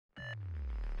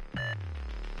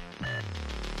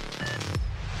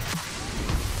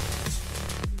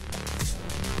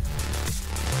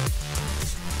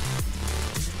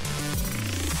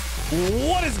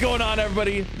What is going on,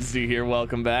 everybody? Z here.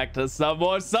 Welcome back to some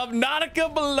more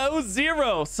Subnautica Below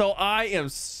Zero. So I am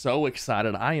so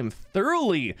excited. I am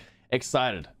thoroughly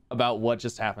excited about what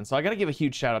just happened. So I got to give a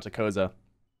huge shout out to Koza.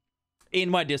 In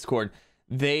my Discord,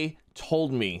 they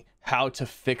told me how to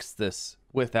fix this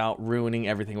without ruining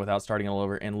everything, without starting all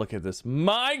over. And look at this.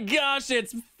 My gosh,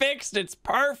 it's fixed. It's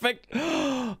perfect.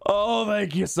 Oh,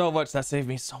 thank you so much. That saved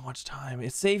me so much time.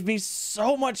 It saved me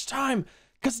so much time.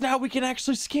 Because now we can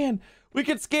actually scan. We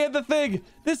can scan the thing.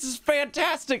 This is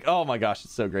fantastic. Oh my gosh,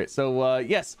 it's so great. So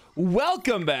yes,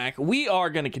 welcome back. We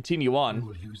are going to continue on. We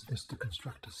will use this to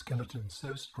construct a skeleton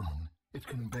so strong it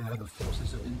can bear the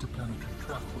forces of interplanetary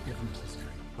travel if necessary.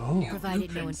 Oh.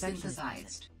 Provided no infections.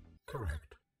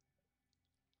 Correct.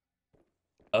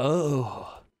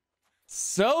 Oh.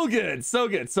 So good, so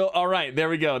good. So all right, there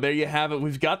we go. There you have it.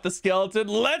 We've got the skeleton.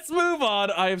 Let's move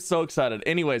on. I am so excited.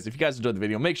 Anyways, if you guys enjoyed the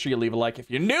video, make sure you leave a like. If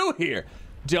you're new here,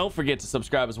 don't forget to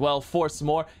subscribe as well for some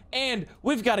more. And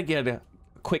we've got to get a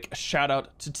quick shout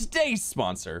out to today's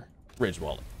sponsor, Ridge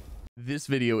Wallet. This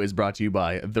video is brought to you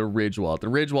by the Ridge Wallet. The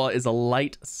Ridge Wallet is a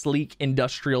light, sleek,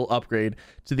 industrial upgrade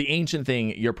to the ancient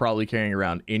thing you're probably carrying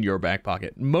around in your back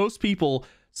pocket. Most people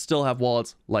still have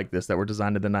wallets like this that were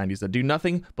designed in the 90s that do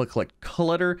nothing but collect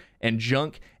clutter and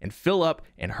junk and fill up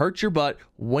and hurt your butt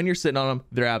when you're sitting on them.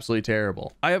 They're absolutely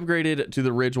terrible. I upgraded to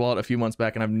the Ridge Wallet a few months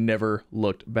back and I've never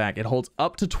looked back. It holds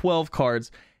up to 12 cards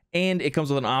and it comes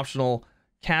with an optional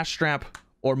cash strap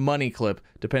or money clip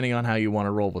depending on how you want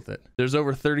to roll with it. There's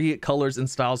over 30 colors and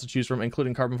styles to choose from,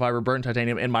 including carbon fiber, burnt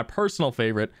titanium, and my personal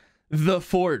favorite, the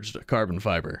forged carbon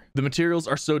fiber. The materials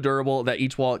are so durable that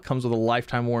each wallet comes with a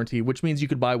lifetime warranty, which means you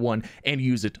could buy one and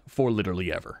use it for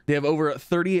literally ever. They have over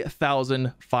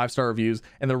 30,000 5-star reviews,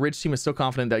 and the Ridge team is so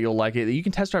confident that you'll like it that you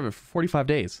can test drive it for 45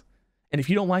 days. And if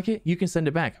you don't like it, you can send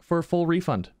it back for a full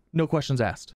refund. No questions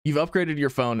asked. You've upgraded your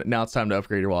phone, now it's time to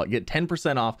upgrade your wallet. Get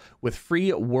 10% off with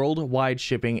free worldwide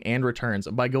shipping and returns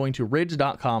by going to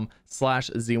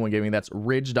ridge.com/Z1Gaming. That's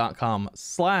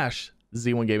ridge.com/Z1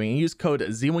 Gaming and use code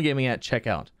Z1 Gaming at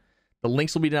checkout. The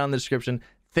links will be down in the description.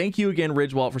 Thank you again,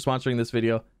 Ridge Wallet, for sponsoring this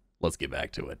video. Let's get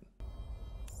back to it.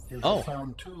 You have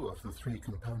found 2 of the 3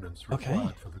 components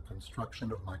required for the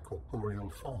construction of my corporeal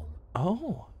form.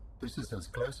 Oh. This is as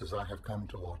close as I have come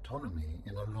to autonomy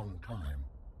in a long time.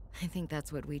 I think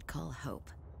that's what we'd call hope.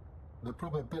 The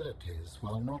probabilities,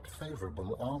 while not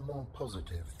favorable, are more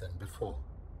positive than before.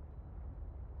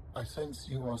 I sense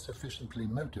you are sufficiently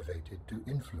motivated to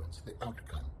influence the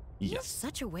outcome. You have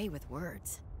such a way with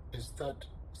words. Is that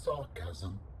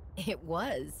sarcasm? It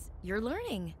was. You're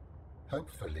learning.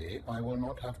 Hopefully, I will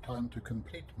not have time to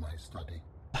complete my study.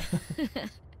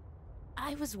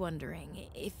 I was wondering,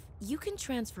 if you can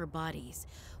transfer bodies,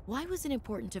 why was it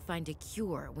important to find a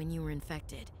cure when you were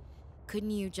infected?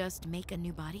 Couldn't you just make a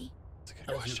new body? That's a good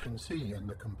As question. you can see in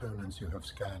the components you have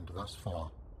scanned thus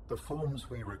far, the forms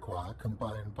we require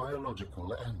combine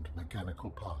biological and mechanical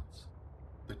parts.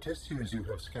 The tissues you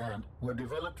have scanned were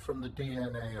developed from the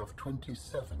DNA of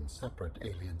 27 separate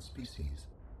alien species.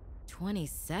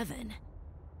 27?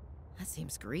 That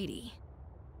seems greedy.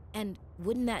 And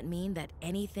wouldn't that mean that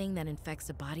anything that infects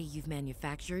a body you've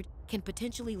manufactured can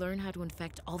potentially learn how to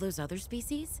infect all those other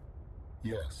species?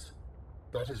 Yes,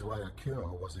 that is why a cure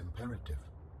was imperative.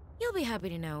 You'll be happy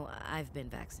to know I've been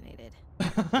vaccinated.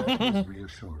 That is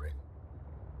reassuring.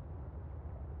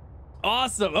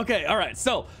 Awesome. Okay. All right.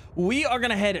 So we are going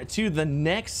to head to the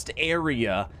next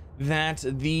area that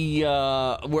the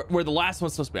where the last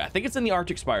one's supposed to be. I think it's in the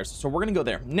Arctic Spires. So we're going to go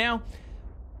there. Now,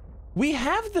 we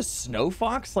have the Snow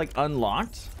Fox like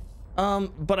unlocked,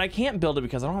 but I can't build it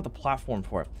because I don't have the platform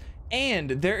for it.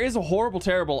 And there is a horrible,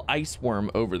 terrible ice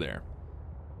worm over there.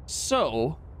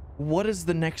 So what is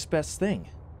the next best thing?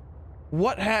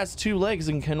 What has 2 legs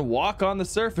and can walk on the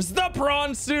surface? The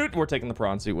prawn suit. We're taking the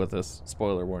prawn suit with us.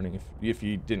 Spoiler warning if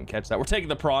you didn't catch that. We're taking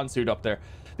the prawn suit up there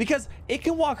because it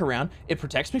can walk around. It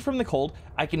protects me from the cold.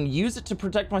 I can use it to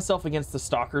protect myself against the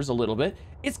stalkers a little bit.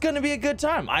 It's going to be a good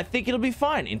time. I think it'll be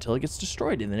fine until it gets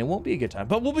destroyed, and then it won't be a good time.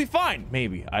 But we'll be fine.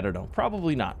 Maybe. I don't know.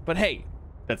 Probably not. But hey,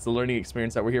 that's the learning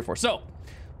experience that we're here for. So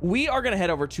we are going to head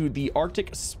over to the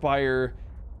Arctic Spire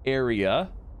area.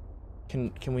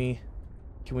 Can we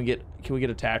get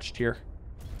attached here?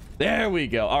 There we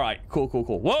go. All right, cool.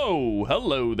 Whoa,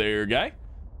 hello there, guy.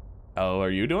 How are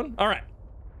you doing? All right.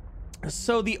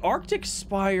 So the Arctic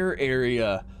Spire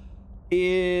area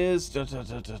is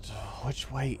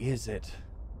which way is it?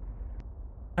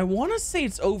 I want to say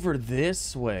it's over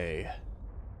this way.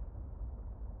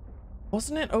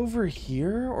 Wasn't it over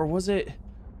here, or was it?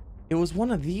 It was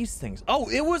one of these things. Oh,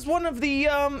 it was one of the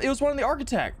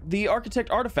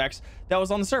architect artifacts that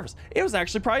was on the surface. It was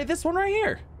actually probably this one right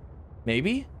here.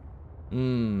 Maybe? I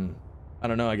don't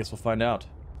know. I guess we'll find out.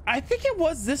 I think it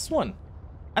was this one.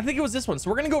 I think it was this one. So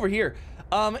we're gonna go over here.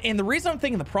 And the reason I'm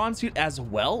thinking the prawn suit as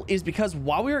well is because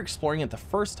while we were exploring it the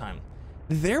first time,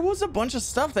 there was a bunch of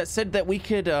stuff that said that we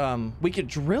could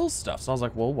drill stuff. So I was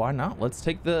like, well, why not? Let's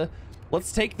take the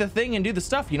thing and do the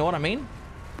stuff. You know what I mean?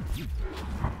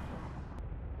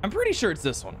 I'm pretty sure it's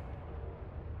this one.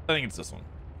 I think it's this one.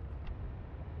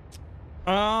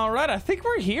 All right, I think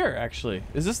we're here, actually.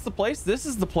 Is this the place? This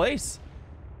is the place.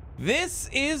 This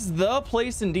is the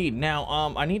place indeed.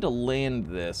 Now, I need to land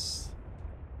this.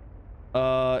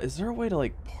 Is there a way to,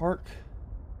 like, park?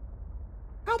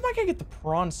 How am I gonna get the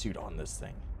prawn suit on this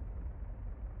thing?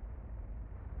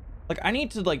 Like, I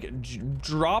need to, like,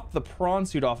 drop the prawn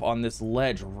suit off on this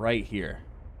ledge right here.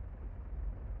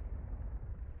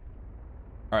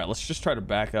 All right, let's just try to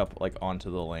back up like onto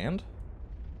the land.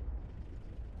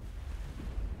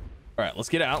 All right, let's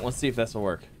get out. Let's see if this will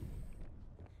work.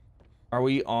 Are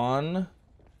we on?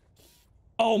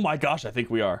 Oh my gosh, I think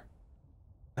we are.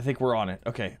 I think we're on it.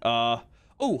 Okay. Oh,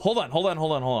 hold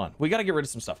on. We got to get rid of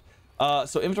some stuff.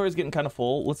 So inventory is getting kind of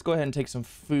full. Let's go ahead and take some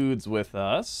foods with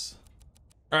us.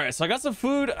 All right, so I got some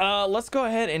food. Let's go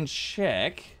ahead and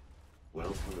check.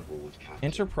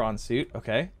 Enter prawn suit.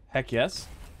 Okay. Heck yes.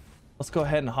 Let's go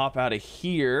ahead and hop out of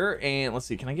here and let's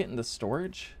see. Can I get into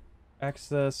storage?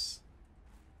 Access.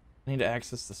 I need to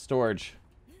access the storage.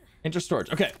 Enter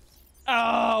storage. Okay.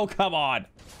 Oh, come on.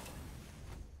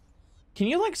 Can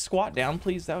you like squat down,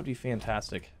 please? That would be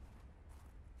fantastic. Can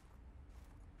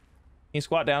you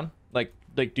squat down? Like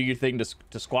do your thing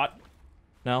to squat?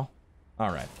 No?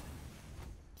 All right.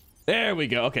 There we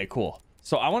go. Okay, cool.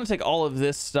 So I want to take all of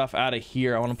this stuff out of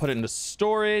here. I want to put it into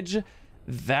storage.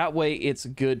 That way it's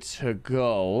good to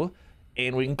go.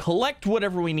 And we can collect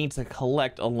whatever we need to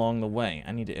collect along the way.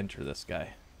 I need to enter this guy.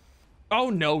 Oh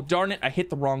no, darn it. I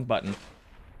hit the wrong button.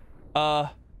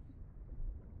 I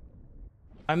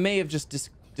may have just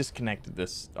disconnected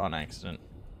this on accident.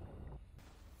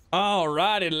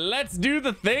 Alrighty, let's do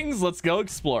the things. Let's go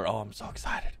explore. Oh, I'm so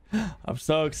excited. I'm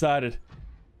so excited.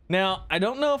 Now, I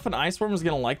don't know if an ice worm is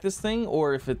going to like this thing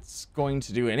or if it's going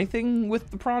to do anything with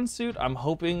the prawn suit. I'm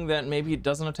hoping that maybe it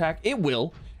doesn't attack. It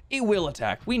will. It will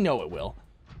attack. We know it will.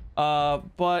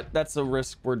 But that's a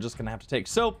risk we're just going to have to take.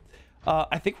 So,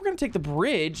 I think we're going to take the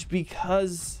bridge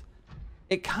because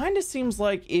it kind of seems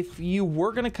like if you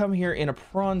were going to come here in a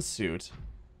prawn suit,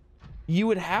 you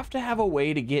would have to have a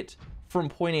way to get from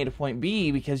point A to point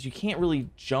B because you can't really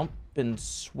jump and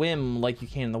swim like you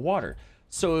can in the water.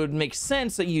 So it would make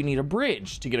sense that you need a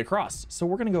bridge to get across. So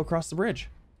we're gonna go across the bridge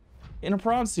in a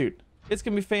prawn suit. It's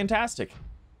gonna be fantastic.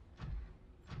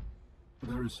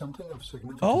 There is something of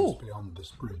significance beyond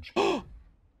this bridge.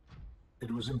 It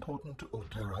was important to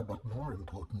Altera, but more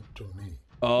important to me.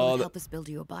 Will it help us build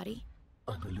you a body?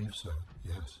 I believe so,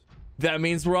 yes. That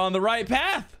means we're on the right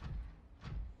path.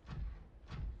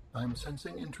 I'm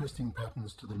sensing interesting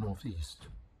patterns to the northeast.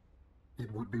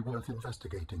 It would be worth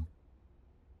investigating.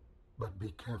 But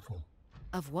be careful.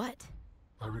 Of what?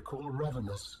 I recall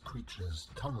ravenous creatures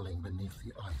tunneling beneath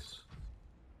the ice.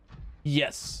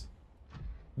 Yes.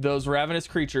 Those ravenous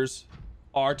creatures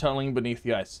are tunneling beneath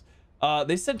the ice.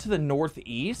 They said to the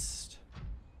northeast.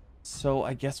 So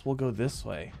I guess we'll go this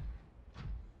way.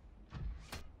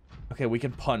 Okay, we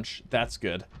can punch. That's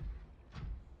good.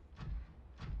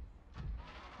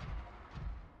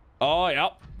 Oh,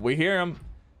 yep. We hear them.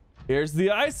 Here's the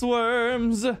ice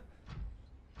worms.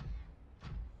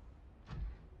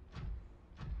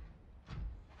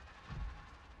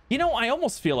 You know, I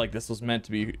almost feel like this was meant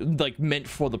to be, like, meant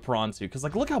for the prawn suit. Because,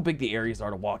 like, look how big the areas are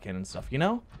to walk in and stuff, you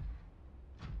know?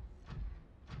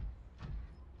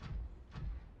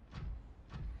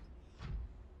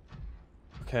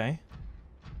 Okay.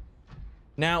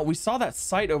 Now, we saw that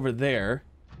site over there.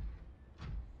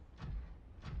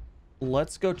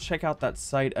 Let's go check out that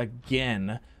site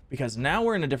again. Because now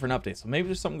we're in a different update. So maybe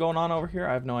there's something going on over here.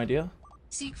 I have no idea.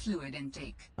 Seek fluid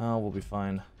intake. Oh, we'll be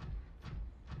fine.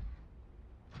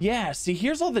 Yeah, see,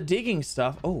 here's all the digging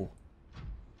stuff. Oh.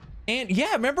 And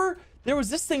yeah, remember? There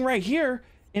was this thing right here,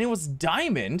 and it was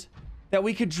diamond that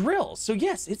we could drill. So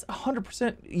yes, it's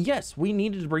 100%. Yes, we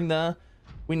needed to bring the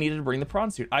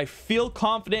prawn suit. I feel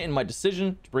confident in my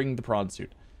decision to bring the prawn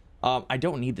suit. I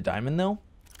don't need the diamond though.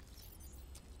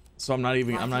 So I'm not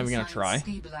even gonna try.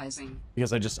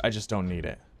 Because I just don't need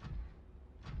it.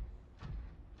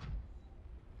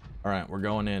 All right, we're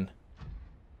going in.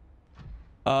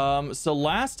 So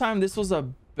last time this was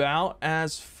about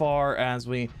as far as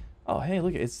we, oh hey,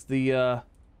 look, it's the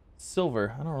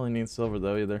Silver. I don't really need silver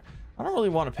though either. I don't really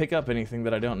want to pick up anything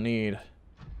that I don't need.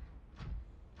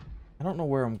 I don't know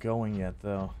where I'm going yet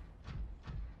though.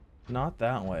 Not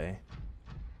that way.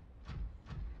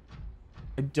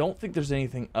 I don't think there's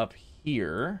anything up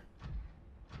here.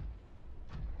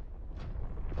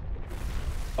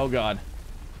 Oh god.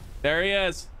 There he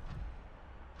is.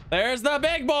 There's the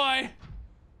big boy.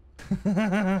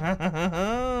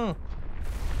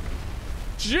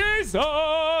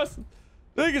 Jesus!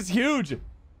 Thing is huge.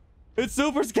 It's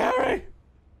super scary.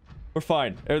 We're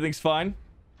fine. Everything's fine.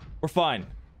 We're fine.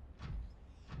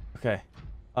 Okay.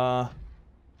 Let's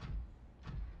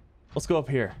go up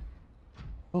here.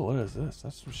 Oh, what is this?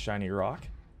 That's some shiny rock.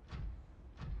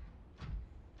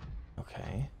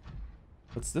 Okay.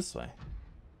 What's this way?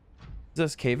 Is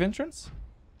this cave entrance?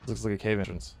 Looks like a cave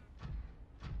entrance.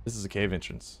 This is a cave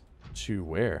entrance. To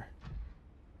where?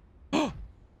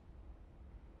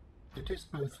 It is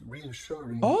both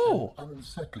reassuring Oh! and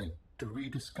unsettling to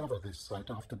rediscover this site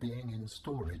after being in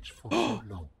storage for so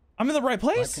long. I'm in the right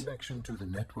place? My connection to the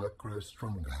network grows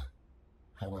stronger,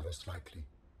 however slightly.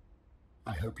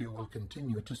 I hope you will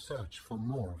continue to search for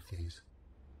more of these.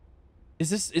 Is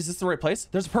this the right place?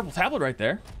 There's a purple tablet right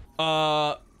there.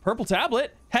 Purple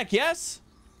tablet? Heck yes!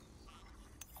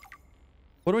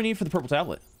 What do we need for the purple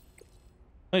tablet?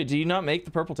 Wait, do you not make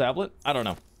the purple tablet? I don't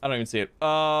know. I don't even see it.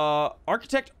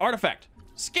 Architect artifact.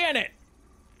 Scan it!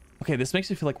 Okay, this makes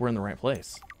me feel like we're in the right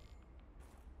place.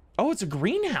 Oh, it's a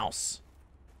greenhouse.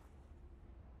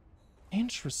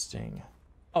 Interesting.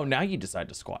 Oh, now you decide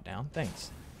to squat down.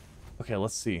 Thanks. Okay,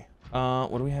 let's see.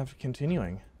 What do we have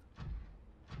continuing?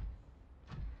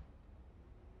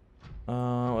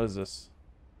 What is this?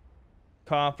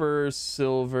 Copper,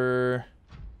 silver.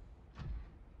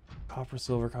 Copper,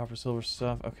 silver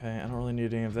stuff. Okay, I don't really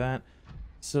need any of that.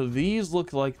 So these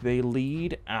look like they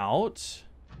lead out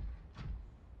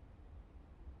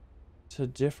to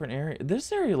different area.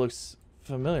 This area looks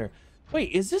familiar.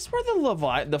 Wait, is this where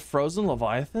the frozen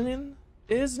Leviathan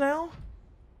is now?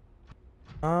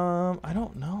 I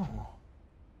don't know.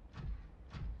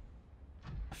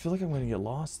 I feel like I'm gonna get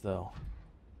lost though.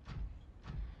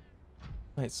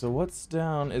 Wait, so what's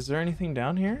down? Is there anything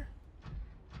down here?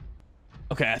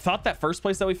 Okay, I thought that first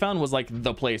place that we found was like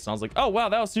the place, and I was like, oh wow,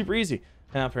 that was super easy.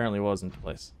 And apparently it wasn't the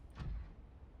place.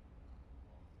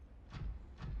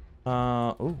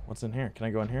 Oh, what's in here? Can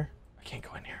I go in here? I can't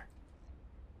go in here.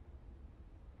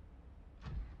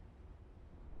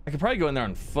 I could probably go in there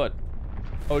on foot.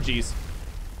 Oh geez.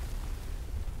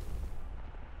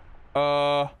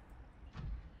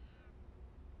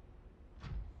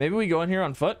 Maybe we go in here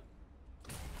on foot.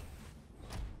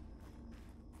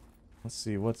 Let's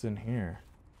see what's in here.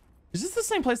 Is this the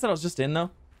same place that I was just in though?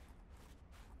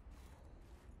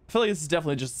 I feel like this is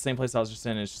definitely just the same place I was just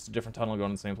in. It's just a different tunnel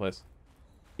going to the same place.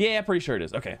 Yeah, pretty sure it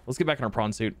is. Okay, let's get back in our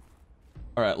prawn suit.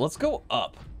 All right, let's go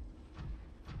up.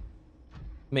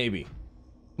 Maybe.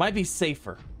 Might be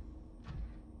safer.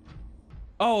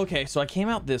 Oh, okay, so I came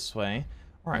out this way.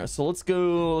 All right, so let's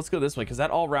go this way because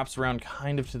that all wraps around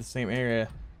kind of to the same area.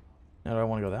 Now, do I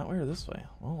want to go that way or this way?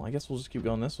 Well, I guess we'll just keep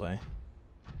going this way.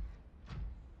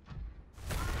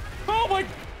 Oh my!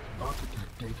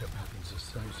 Architect data patterns are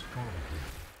so strong here.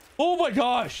 Oh my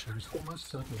gosh! There is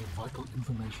almost certainly vital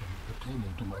information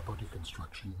pertaining to my body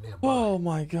construction nearby. Oh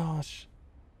my gosh.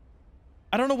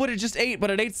 I don't know what it just ate, but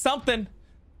it ate something.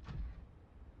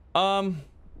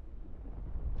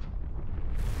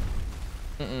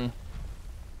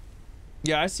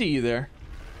 Yeah, I see you there.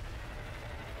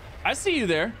 I see you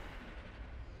there.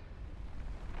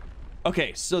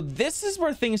 Okay, so this is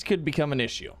where things could become an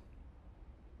issue.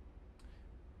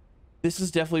 This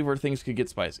is definitely where things could get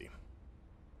spicy.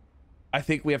 I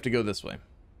think we have to go this way.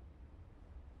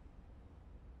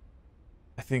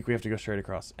 I think we have to go straight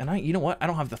across. And you know what? I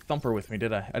don't have the thumper with me,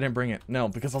 did I? I didn't bring it. No,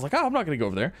 because I was like, oh, I'm not gonna go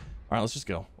over there. All right, let's just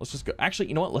go. Let's just go. Actually,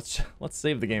 you know what? Let's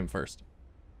save the game first.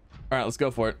 All right, let's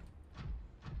go for it.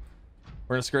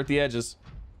 We're gonna skirt the edges.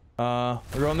 We're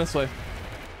going this way.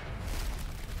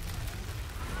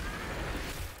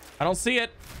 I don't see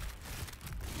it,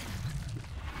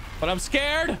 but I'm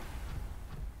scared.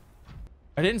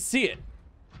 I didn't see it.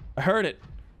 I heard it.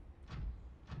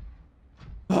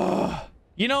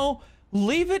 You know,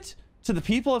 leave it to the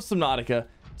people of Subnautica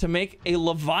to make a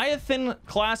Leviathan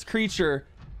class creature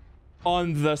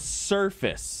on the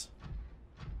surface.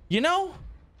 You know?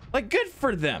 Like, good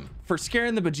for them for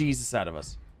scaring the bejesus out of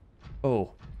us.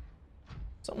 Oh.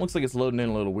 Something looks like it's loading in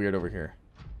a little weird over here.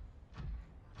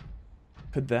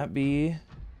 Could that be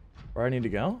where I need to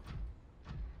go?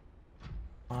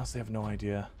 Honestly, I have no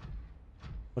idea.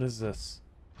 What is this?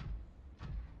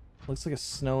 Looks like a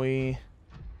snowy...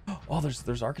 Oh,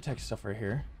 there's architect stuff right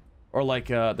here. Or like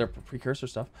their precursor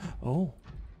stuff. Oh.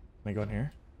 Am I going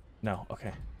here? No,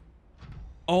 okay.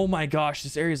 Oh my gosh,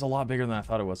 this area is a lot bigger than I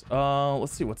thought it was.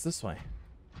 Let's see, what's this way?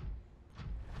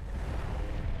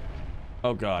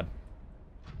 Oh god.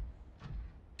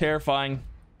 Terrifying.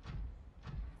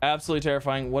 Absolutely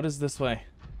terrifying. What is this way?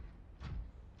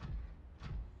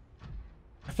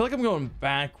 I feel like I'm going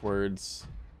backwards.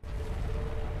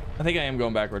 I think I am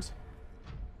going backwards.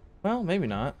 Well, maybe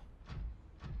not.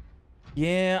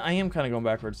 Yeah, I am kind of going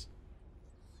backwards.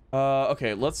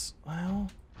 Okay, let's...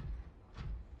 Well...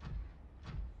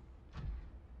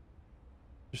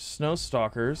 There's snow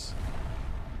stalkers.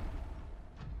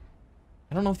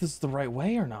 I don't know if this is the right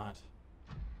way or not.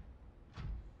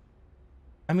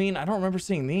 I mean, I don't remember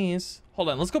seeing these. Hold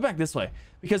on, let's go back this way.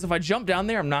 Because if I jump down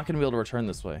there, I'm not going to be able to return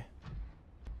this way.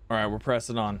 All right, we're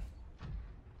pressing on.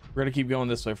 We're going to keep going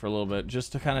this way for a little bit,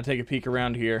 just to kind of take a peek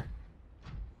around here.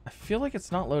 I feel like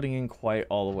it's not loading in quite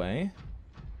all the way.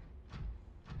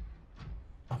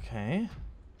 Okay.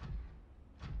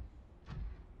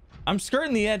 I'm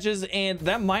skirting the edges, and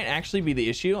that might actually be the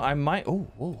issue. I might... Oh,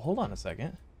 whoa, hold on a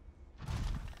second.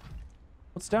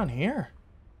 What's down here?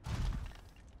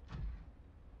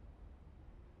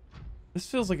 This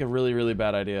feels like a really, really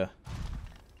bad idea.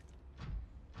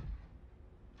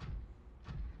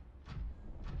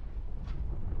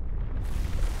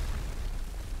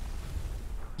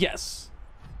 Yes.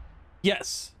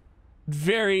 Yes.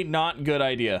 Very not good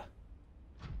idea.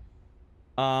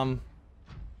 All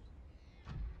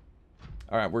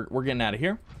right, we're getting out of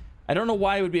here. I don't know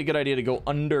why it would be a good idea to go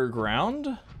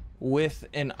underground with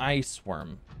an ice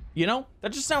worm. You know,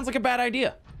 that just sounds like a bad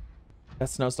idea. That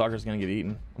snow stalker's gonna get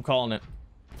eaten. I'm calling it.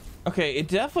 Okay, it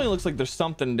definitely looks like there's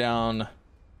something down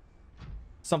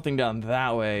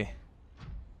that way.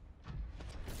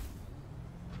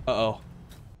 Uh-oh.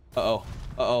 Uh-oh.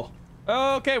 Uh-oh.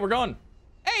 Okay, we're going.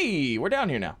 Hey, we're down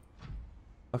here now.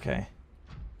 Okay.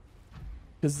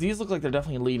 Because these look like they're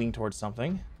definitely leading towards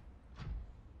something.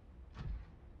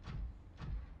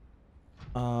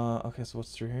 Okay, so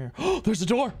what's through here? Oh, there's a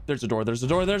door. There's a door. There's a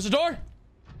door. There's a door.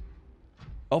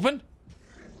 Open.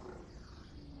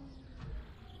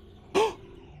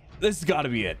 This has got to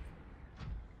be it.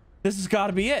 This has got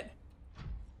to be it.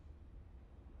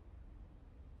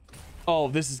 Oh,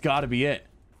 this has got to be it.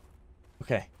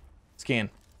 Okay. Scan.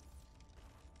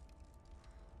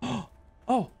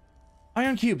 Oh,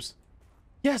 ion cubes.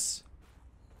 Yes.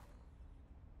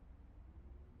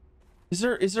 Is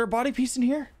there a body piece in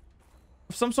here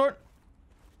of some sort?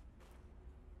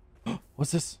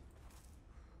 What's this?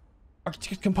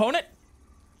 Architect component?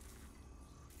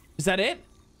 Is that it?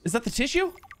 Is that the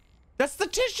tissue? That's the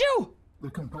tissue! The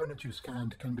component you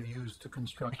scanned can be used to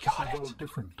construct several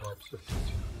different types of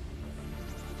tissue.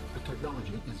 The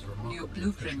technology is remarkably New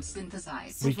blueprint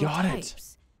synthesized. We got it.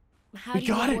 Types. How We do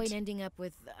you got avoid it. ending up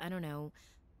with, I don't know,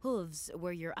 hooves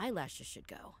where your eyelashes should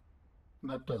go?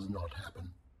 That does not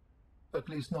happen. At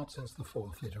least not since the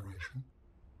 4th iteration.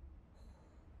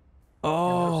 We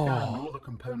have scanned Oh. all the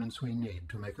components we need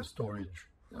to make a storage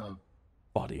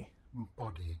Body.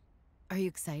 body. Are you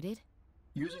excited?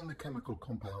 Using the chemical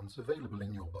compounds available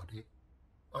in your body,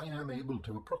 I am able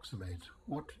to approximate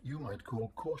what you might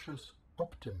call cautious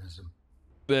optimism.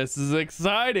 This is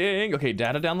exciting. Okay,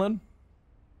 data download.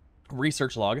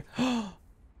 Research log.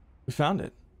 We found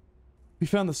it. We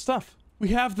found the stuff. We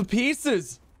have the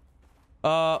pieces.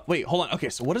 Wait, hold on. Okay,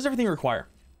 so what does everything require?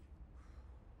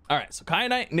 All right, so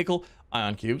kyanite, nickel,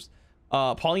 ion cubes,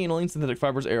 polyaniline, synthetic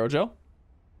fibers, aerogel,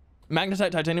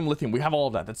 magnetite, titanium, lithium. We have all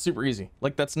of that. That's super easy.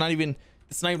 Like that's not even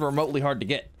remotely hard to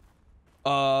get.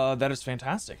 That is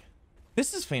fantastic.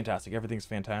 This is fantastic. Everything's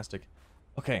fantastic.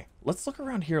 Okay, let's look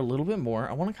around here a little bit more.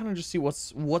 I want to kind of just see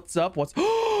what's up.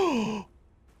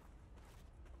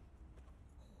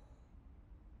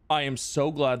 I am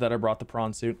so glad that I brought the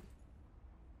prawn suit.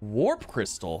 Warp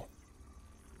crystal.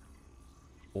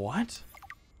 What?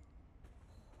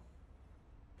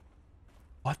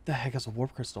 What the heck is a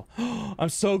warp crystal? I'm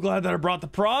so glad that I brought the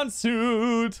prawn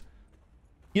suit.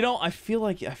 You know, I feel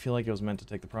like it was meant to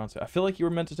take the prawn suit. I feel like you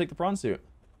were meant to take the prawn suit.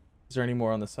 Is there any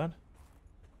more on this side?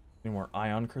 Any more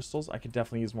ion crystals? I could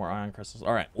definitely use more ion crystals.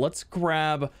 All right, let's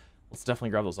definitely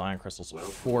grab those ion crystals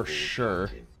for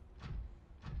sure.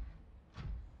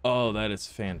 Oh, that is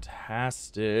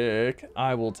fantastic.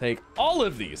 I will take all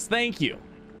of these. Thank you.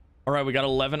 All right, we got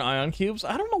 11 ion cubes.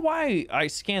 I don't know why I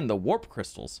scanned the warp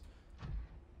crystals.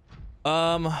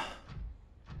 We're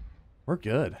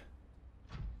good.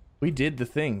 We did the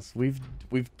things. We've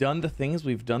done the things.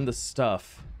 We've done the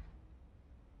stuff.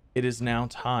 It is now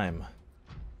time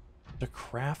to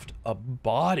craft a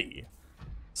body.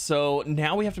 so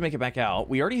now we have to make it back out.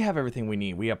 We already have everything we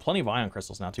need. We have plenty of ion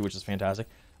crystals now too, which is fantastic.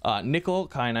 Nickel,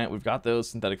 kyanite, we've got those.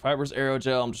 Synthetic fibers,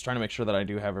 aerogel. I'm just trying to make sure that I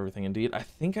do have everything indeed. I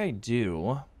think I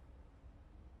do.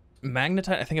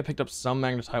 Magnetite, I think I picked up some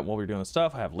magnetite while we were doing the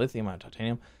stuff. I have lithium, I have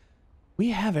titanium. We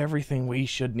have everything we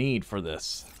should need for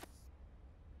this.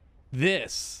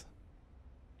 This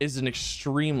is an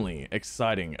extremely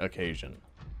exciting occasion.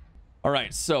 All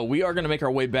right, so we are going to make our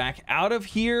way back out of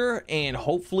here and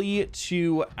hopefully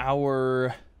to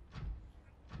our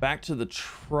back to the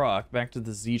truck, back to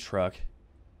the Z truck.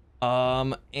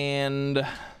 And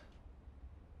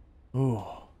ooh,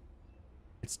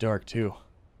 it's dark too.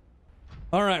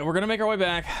 All right, we're going to make our way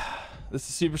back. This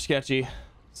is super sketchy,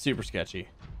 super sketchy,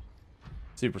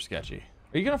 super sketchy.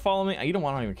 Are you going to follow me? You don't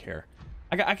want to even care.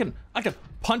 I can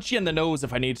punch you in the nose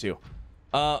if I need to.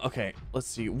 Okay, let's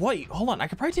see. Wait, hold on. I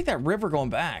could probably take that river going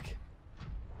back.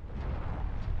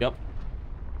 Yep.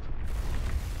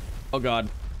 Oh god.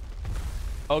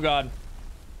 Oh god.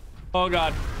 Oh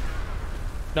god.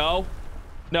 No.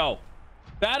 No.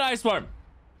 Bad ice worm.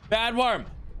 Bad worm.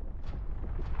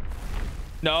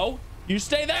 No. You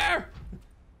stay there.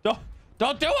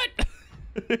 Don't do it.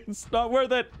 It's not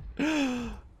worth it.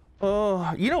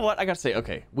 Oh, you know what? I gotta say,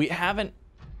 okay, we haven't.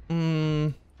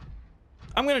 I'm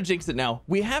gonna jinx it now.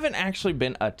 We haven't actually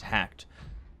been attacked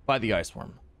by the ice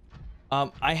worm.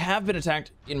 I have been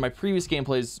attacked in my previous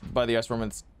gameplays by the ice worm.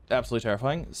 It's absolutely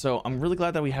terrifying. So I'm really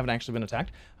glad that we haven't actually been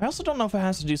attacked. I also don't know if it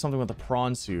has to do something with the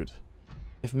prawn suit.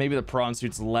 If maybe the prawn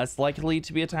suit's less likely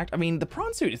to be attacked. I mean, the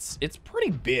prawn suit, it's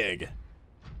pretty big.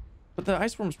 But the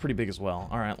ice worm's pretty big as well.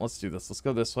 All right, let's do this. Let's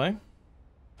go this way.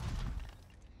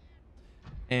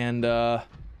 And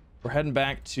we're heading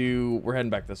back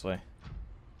this way.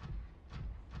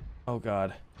 Oh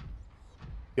god.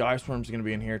 The ice worm's gonna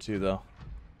be in here too though.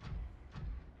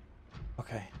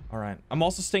 Okay, all right. I'm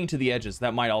also staying to the edges.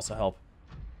 That might also help.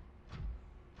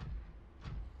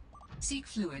 Seek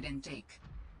fluid intake.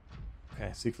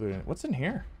 Okay, seek fluid intake. What's in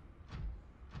here?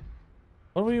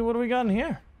 What do we got in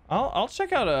here? I'll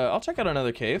check out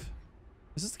another cave.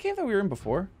 Is this the cave that we were in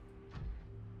before?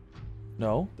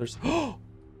 No, there's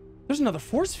there's another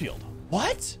force field.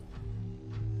 What?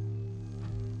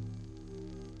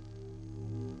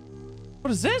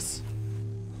 What is this?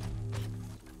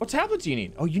 What tablet do you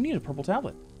need? Oh, you need a purple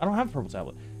tablet. I don't have a purple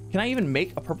tablet. Can I even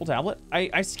make a purple tablet?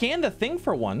 I scanned a thing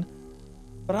for one,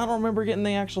 but I don't remember getting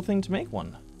the actual thing to make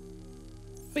one.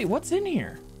 Wait, what's in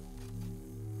here?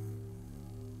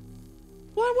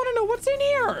 Well, I want to know what's in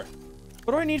here.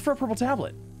 What do I need for a purple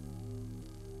tablet?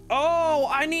 Oh,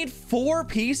 I need 4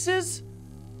 pieces?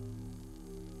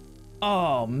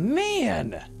 Oh,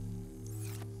 man.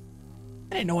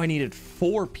 I didn't know I needed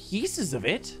 4 pieces of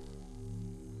it.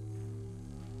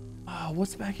 Oh,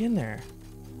 what's back in there?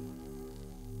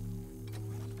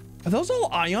 Are those all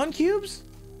ion cubes?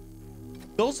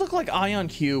 Those look like ion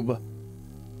cube.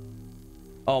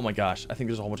 Oh my gosh, I think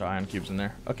there's a whole bunch of ion cubes in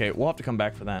there. Okay, we'll have to come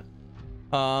back for that.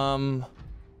 I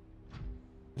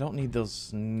don't need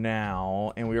those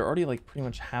now, and we already like pretty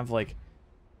much have like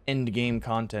end game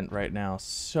content right now.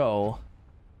 So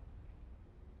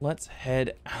let's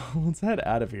head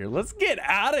out of here. Let's get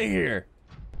out of here.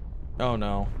 Oh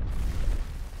no.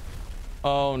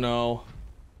 Oh no.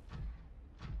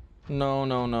 No,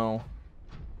 no, no.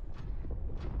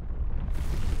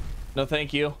 No,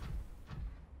 thank you.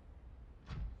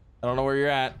 I don't know where you're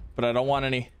at, but I don't want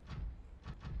any.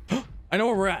 I know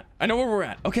where we're at. I know where we're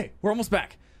at. Okay, we're almost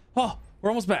back. Oh, we're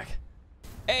almost back.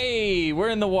 Hey, we're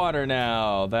in the water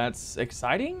now. That's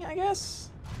exciting, I guess.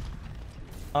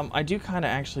 I do kind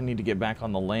of actually need to get back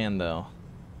on the land, though.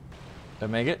 Did I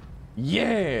make it?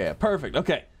 Yeah, perfect.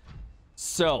 Okay.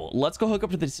 So let's go hook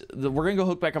up to this. We're gonna go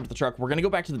hook back up to the truck. We're gonna go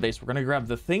back to the base. We're gonna grab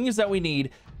the things that we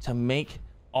need to make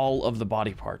all of the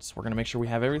body parts. We're gonna make sure we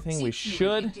have everything we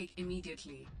should.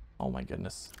 Immediately. Oh my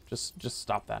goodness. Just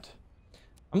stop that.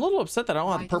 I'm a little upset that I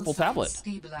don't have the purple tablet.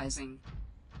 Stabilizing.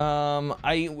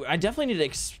 I definitely need to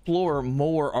explore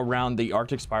more around the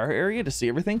Arctic Spire area to see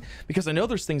everything, because I know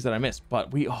there's things that I missed, but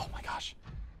oh my gosh.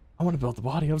 I want to build the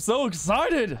body. I'm so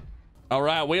excited. All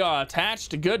right, we are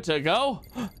attached, good to go.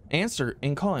 Answer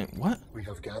incoming. What? We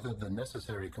have gathered the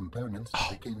necessary components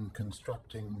to begin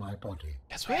constructing my body.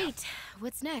 That's Great.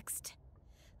 What's next?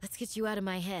 Let's get you out of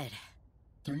my head.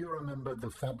 Do you remember the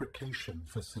fabrication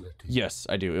facility? Yes,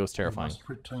 I do. It was You terrifying. must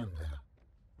return there.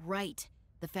 Right.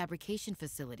 The fabrication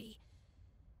facility.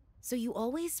 So you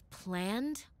always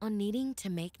planned on needing to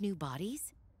make new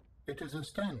bodies? It is a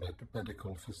standard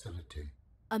medical facility.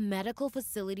 A medical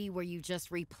facility where you just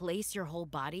replace your whole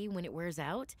body when it wears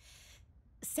out?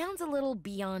 Sounds a little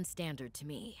beyond standard to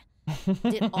me.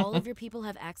 Did all of your people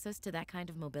have access to that kind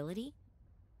of mobility?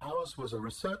 Ours was a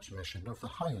research mission of the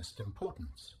highest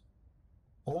importance.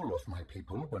 All of my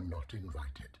people were not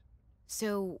invited.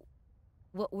 So,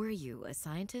 what were you, a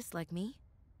scientist like me?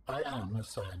 I am a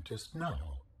scientist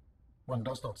now. One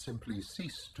does not simply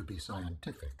cease to be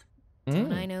scientific.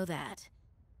 Don't I know that?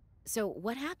 So,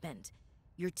 what happened?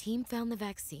 Your team found the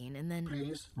vaccine and then...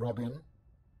 Please, Robin,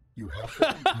 you have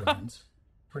the components.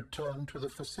 Return to the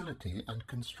facility and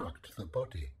construct the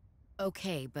body.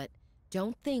 Okay, but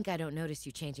don't think I don't notice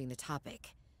you changing the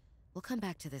topic. We'll come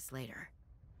back to this later.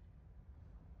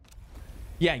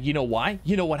 Yeah, you know why?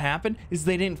 You know what happened? Is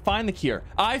they didn't find the cure.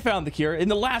 I found the cure in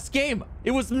the last game.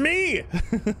 It was me.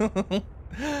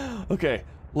 Okay,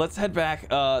 let's head back.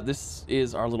 This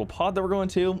is our little pod that we're going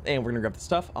to, and we're gonna grab the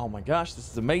stuff. Oh my gosh, this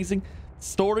is amazing.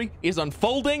 Story is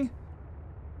unfolding.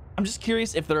 I'm just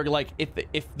curious if they're like,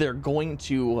 if they're going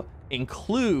to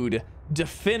include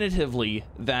definitively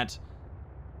that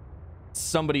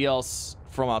somebody else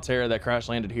from Altera that crash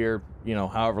landed here, you know,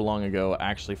 however long ago,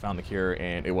 actually found the cure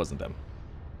and it wasn't them.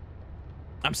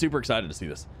 I'm super excited to see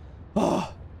this.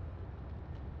 Oh.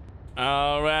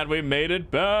 All right, we made it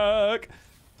back.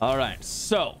 All right,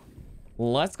 so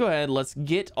let's go ahead. Let's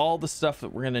get all the stuff that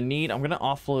we're gonna need. I'm gonna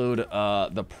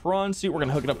offload the prawn suit. We're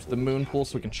gonna hook it up to the moon pool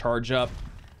so we can charge up.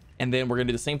 And then we're gonna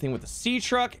do the same thing with the sea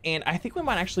truck. And I think we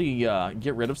might actually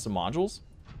get rid of some modules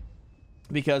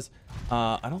because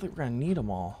I don't think we're gonna need them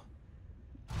all.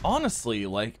 Honestly,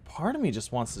 like part of me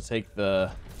just wants to take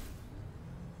the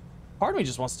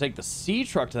sea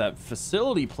truck to that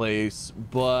facility place,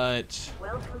 but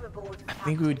I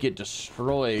think we would get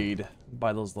destroyed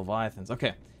by those leviathans.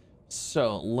 Okay,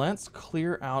 so let's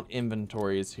clear out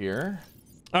inventories here.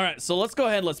 All right, so let's go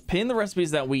ahead. Let's pin the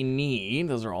recipes that we need.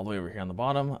 Those are all the way over here on the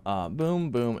bottom. Boom,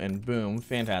 boom, and boom.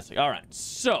 Fantastic. All right,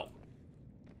 so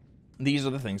these are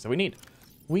the things that we need.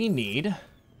 We need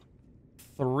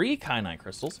 3 kyanite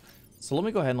crystals. So let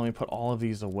me go ahead and let me put all of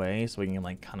these away so we can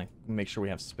like kind of make sure we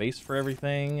have space for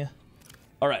everything.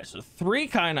 All right, so 3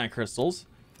 kyanite crystals.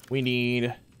 We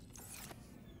need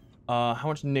how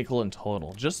much nickel in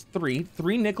total? Just 3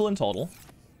 nickel in total.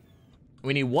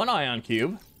 We need 1 ion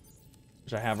cube,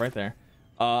 which I have right there.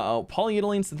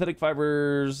 Polyethylene, synthetic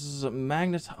fibers,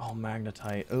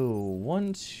 magnetite. Oh,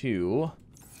 1, 2.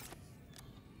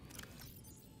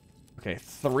 Okay,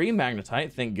 3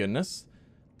 magnetite, thank goodness.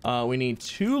 We need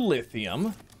 2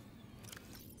 lithium,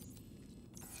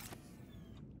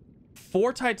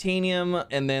 4 titanium,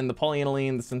 and then the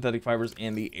polyethylene, the synthetic fibers,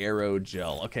 and the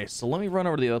aerogel. Okay, so let me run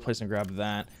over to the other place and grab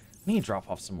that. I need to drop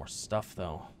off some more stuff,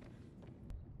 though.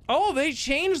 Oh, they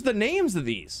changed the names of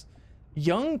these.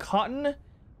 Young cotton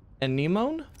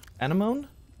anemone?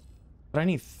 But I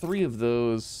need 3 of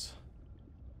those.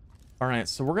 All right,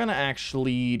 so we're gonna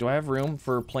actually, do I have room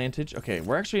for plantage? Okay,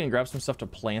 we're actually gonna grab some stuff to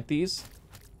plant these.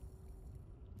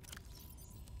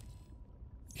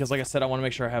 Because like I said, I want to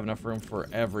make sure I have enough room for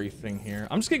everything here.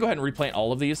 I'm just gonna go ahead and replant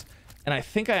all of these. And I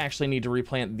think I actually need to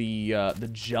replant the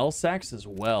gel sacks as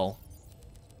well.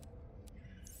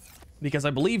 Because I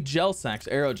believe gel sacks,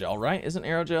 aerogel, right? Isn't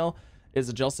aerogel is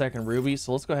a gel sack and ruby?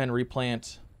 So let's go ahead and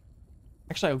replant.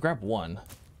 Actually, I'll grab 1.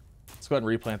 Let's go ahead and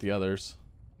replant the others.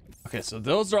 Okay, so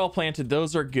those are all planted.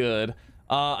 Those are good.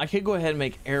 I could go ahead and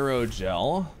make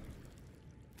aerogel,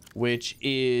 which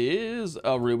is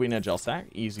a ruby and a gel sack.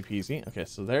 Easy peasy. Okay,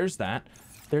 so there's that.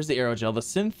 There's the aerogel. The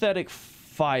synthetic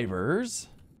fibers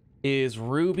is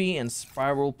ruby and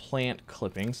spiral plant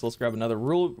clipping. So let's grab another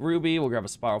ruby. We'll grab a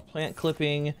spiral plant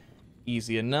clipping.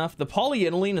 Easy enough. The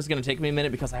polyethylene is going to take me a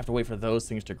minute because I have to wait for those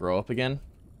things to grow up again.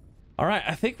 All right,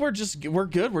 I think we're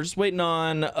good. We're just waiting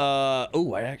on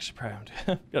oh, I actually probably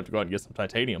have to go ahead and get some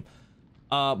titanium.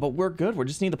 But we're good. We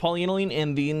just need the polyethylene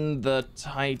and then the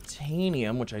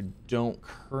titanium, which I don't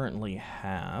currently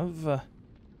have.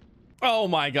 Oh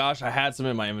my gosh, I had some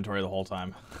in my inventory the whole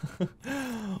time.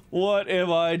 What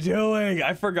am I doing?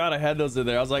 I forgot I had those in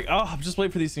there. I was like, oh, I'm just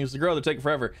waiting for these things to grow. They're taking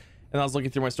forever. And I was looking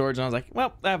through my storage and I was like,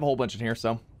 well, I have a whole bunch in here,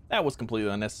 so that was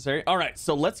completely unnecessary. All right,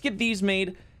 so let's get these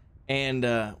made, and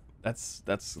that's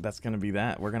gonna be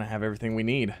that. We're gonna have everything we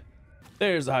need.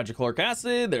 There's the hydrochloric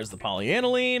acid. There's the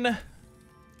polyethylene.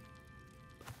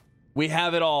 We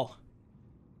have it all.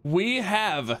 We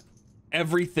have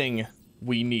everything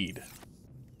we need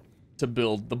to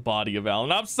build the body of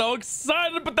Alan. I'm so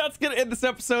excited, but that's gonna end this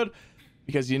episode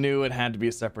because you knew it had to be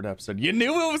a separate episode. You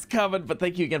knew it was coming, but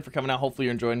thank you again for coming out. Hopefully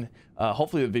you're enjoying.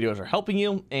 Hopefully the videos are helping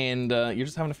you, and you're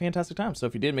just having a fantastic time. So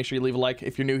if you did, make sure you leave a like.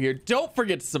 If you're new here, don't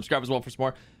forget to subscribe as well for some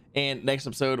more. And next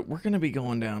episode, we're gonna be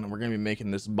going down and we're gonna be making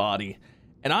this body,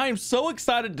 and I am so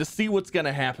excited to see what's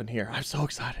gonna happen here. I'm so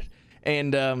excited.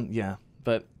 And yeah,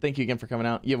 But thank you again for coming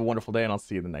out. You have a wonderful day, and I'll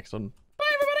see you in the next one.